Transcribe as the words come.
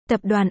Tập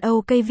đoàn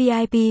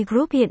OKVIP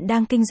Group hiện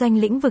đang kinh doanh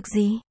lĩnh vực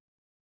gì?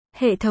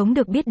 Hệ thống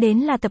được biết đến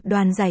là tập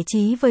đoàn giải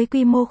trí với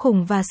quy mô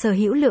khủng và sở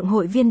hữu lượng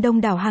hội viên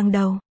đông đảo hàng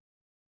đầu.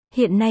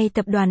 Hiện nay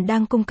tập đoàn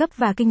đang cung cấp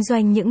và kinh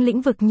doanh những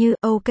lĩnh vực như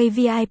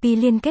OKVIP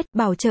liên kết,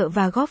 bảo trợ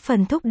và góp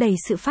phần thúc đẩy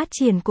sự phát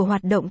triển của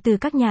hoạt động từ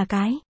các nhà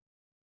cái.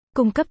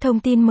 Cung cấp thông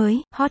tin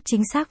mới, hot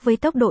chính xác với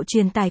tốc độ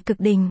truyền tải cực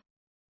đỉnh.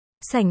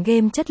 Sảnh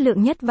game chất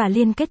lượng nhất và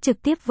liên kết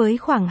trực tiếp với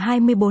khoảng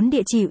 24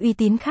 địa chỉ uy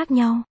tín khác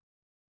nhau.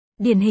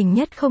 Điển hình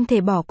nhất không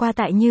thể bỏ qua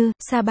tại như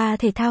Sapa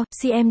thể thao,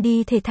 CMD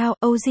thể thao,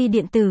 OG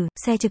điện tử,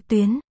 xe trực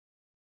tuyến.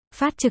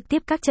 Phát trực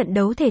tiếp các trận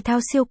đấu thể thao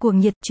siêu cuồng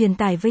nhiệt, truyền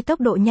tải với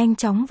tốc độ nhanh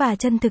chóng và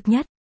chân thực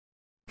nhất.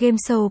 Game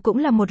show cũng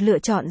là một lựa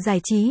chọn giải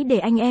trí để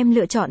anh em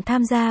lựa chọn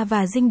tham gia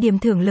và dinh điểm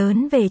thưởng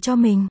lớn về cho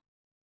mình.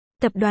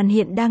 Tập đoàn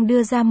hiện đang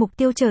đưa ra mục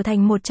tiêu trở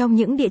thành một trong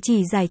những địa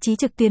chỉ giải trí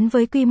trực tuyến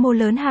với quy mô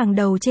lớn hàng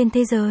đầu trên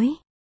thế giới.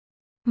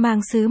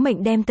 Mang sứ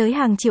mệnh đem tới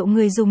hàng triệu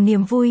người dùng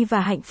niềm vui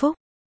và hạnh phúc.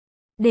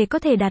 Để có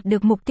thể đạt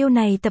được mục tiêu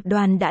này, tập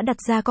đoàn đã đặt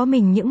ra có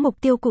mình những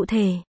mục tiêu cụ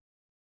thể.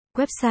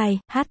 Website: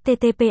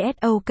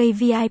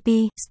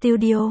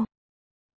 https://okvip.studio